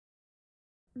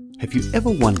Have you ever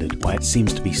wondered why it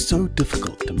seems to be so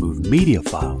difficult to move media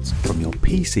files from your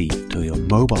PC to your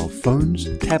mobile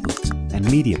phones, tablets, and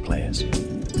media players?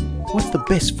 What's the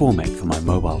best format for my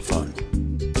mobile phone?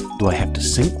 Do I have to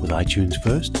sync with iTunes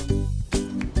first?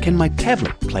 Can my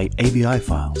tablet play AVI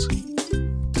files?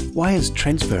 Why is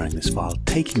transferring this file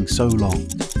taking so long?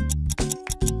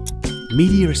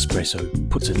 MediaEspresso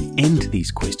puts an end to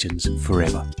these questions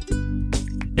forever.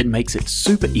 It makes it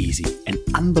super easy and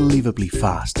unbelievably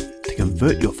fast to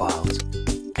convert your files,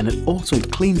 and it also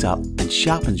cleans up and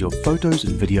sharpens your photos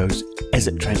and videos as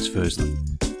it transfers them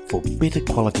for better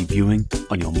quality viewing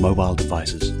on your mobile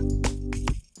devices.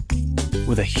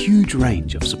 With a huge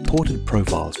range of supported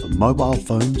profiles for mobile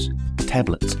phones,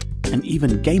 tablets, and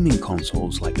even gaming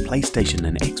consoles like PlayStation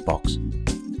and Xbox,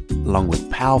 along with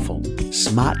powerful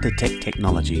Smart Detect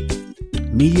technology,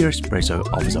 MediaEspresso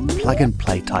offers a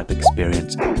plug-and-play type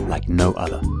experience like no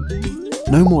other.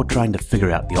 No more trying to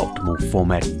figure out the optimal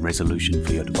format and resolution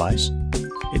for your device.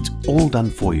 It's all done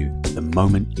for you the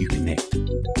moment you connect.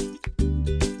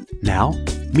 Now,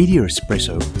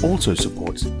 MediaEspresso also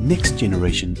supports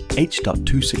next-generation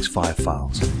H.265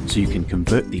 files, so you can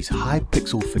convert these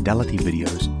high-pixel fidelity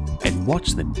videos and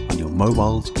watch them on your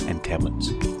mobiles and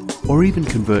tablets. Or even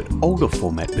convert older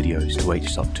format videos to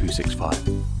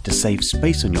H.265 to save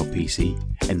space on your PC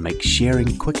and make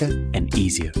sharing quicker and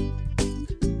easier.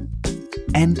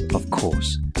 And of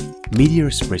course,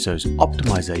 MediaEspresso's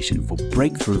optimization for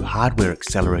breakthrough hardware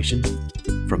acceleration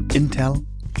from Intel,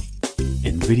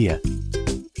 Nvidia,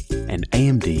 and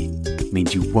AMD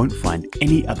means you won't find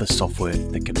any other software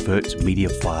that converts media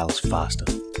files faster.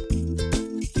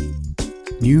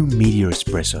 New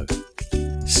MediaEspresso.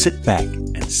 Sit back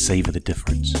and savor the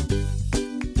difference.